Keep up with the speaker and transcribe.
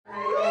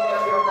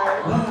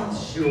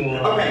Sure.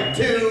 Okay,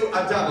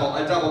 a double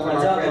for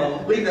my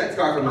friend. Leave that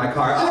scarf in my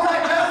car. All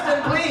right,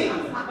 Justin, please.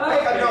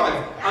 Make a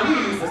noise. I'm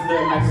gonna use this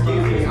there.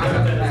 Excuse me, I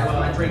have to pass.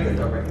 My drink is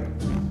over here.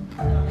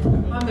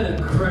 I'm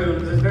gonna croon,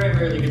 because I very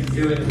rarely get to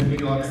do it in New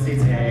York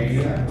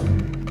City.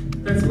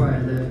 That's where I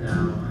live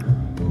now.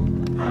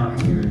 Out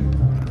here.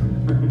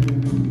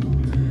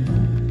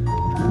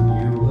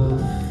 You were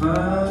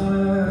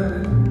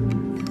fine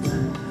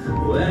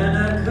when I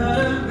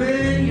could have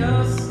been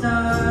your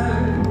star.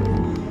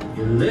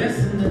 You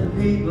listen to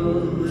people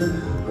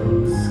who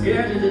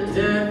scared you to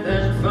death,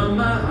 and from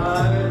my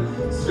heart,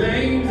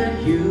 strange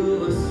that you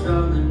were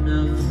strong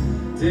enough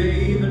to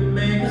even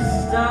make a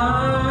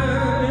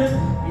start.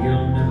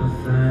 You'll never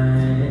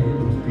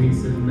find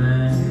peace of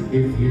mind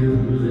if you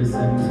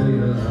listen to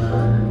your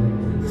heart.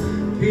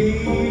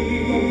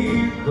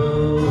 People,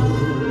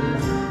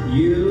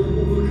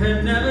 you can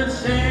never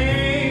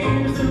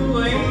change the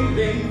way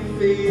they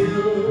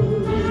feel.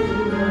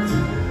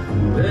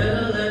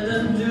 Better let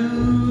them do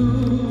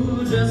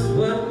just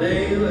what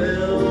they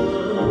will,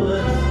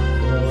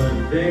 for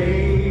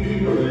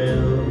they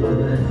will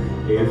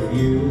if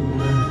you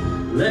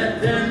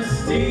let them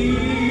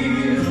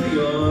steal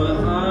your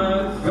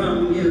heart from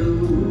you.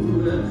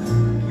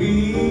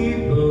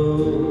 People.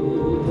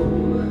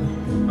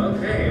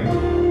 Okay.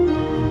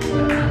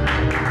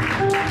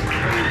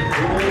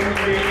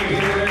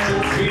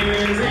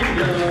 Tears in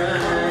your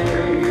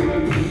eyes.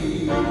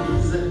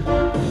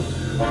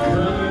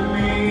 Cover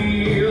me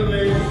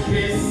with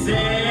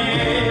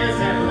kisses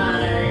and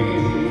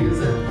lies.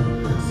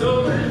 So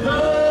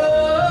goodbye,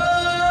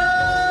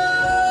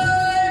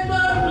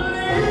 but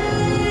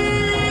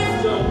please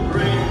don't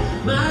break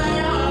my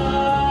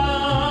heart.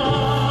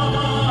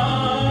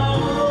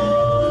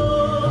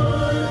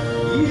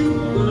 You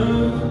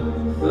were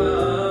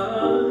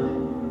fine.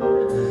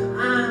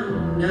 I'm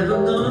never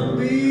gonna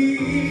be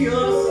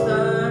your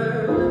star.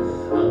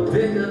 I'll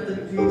pick up the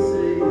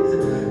pieces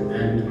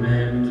and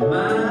mend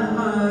my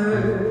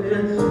heart.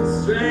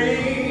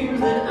 Strange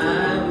that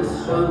I was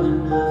strong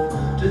enough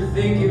to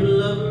think you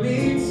loved me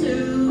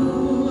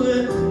too.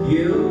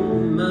 You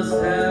must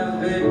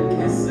have been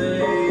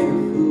kissing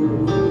a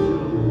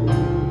fool.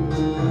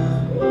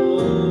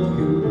 Oh,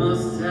 you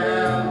must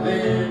have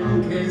been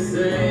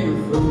kissing a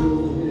fool.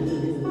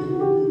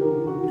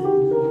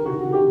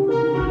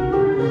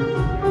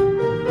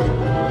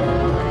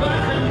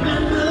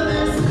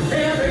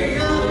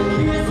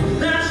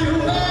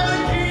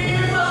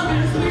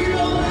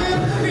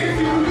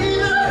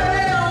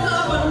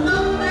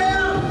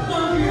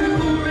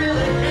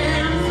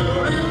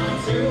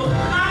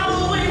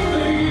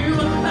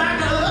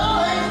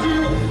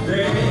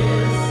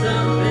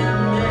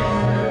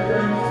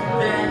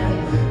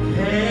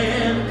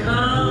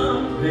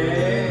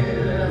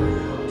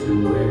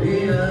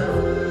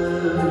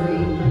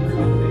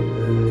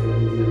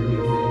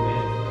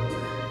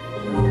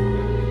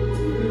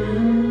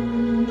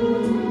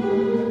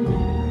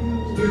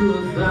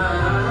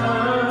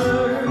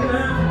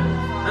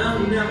 I'm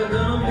never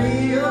gonna be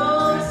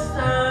your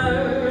star.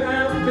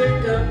 I'll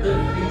pick up the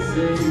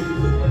pieces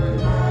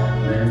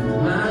and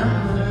my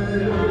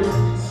heart.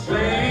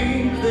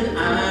 Strange that I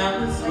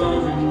was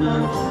strong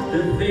enough to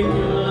think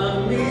you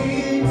loved me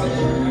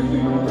too.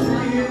 You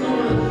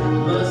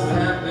must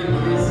have been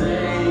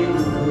kissing a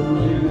fool.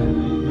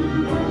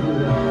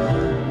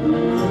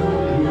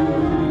 You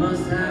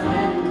must have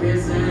been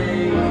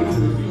kissing a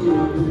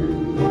fool.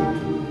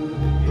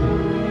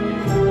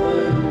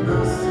 What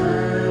must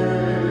have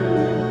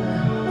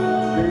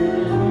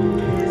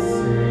been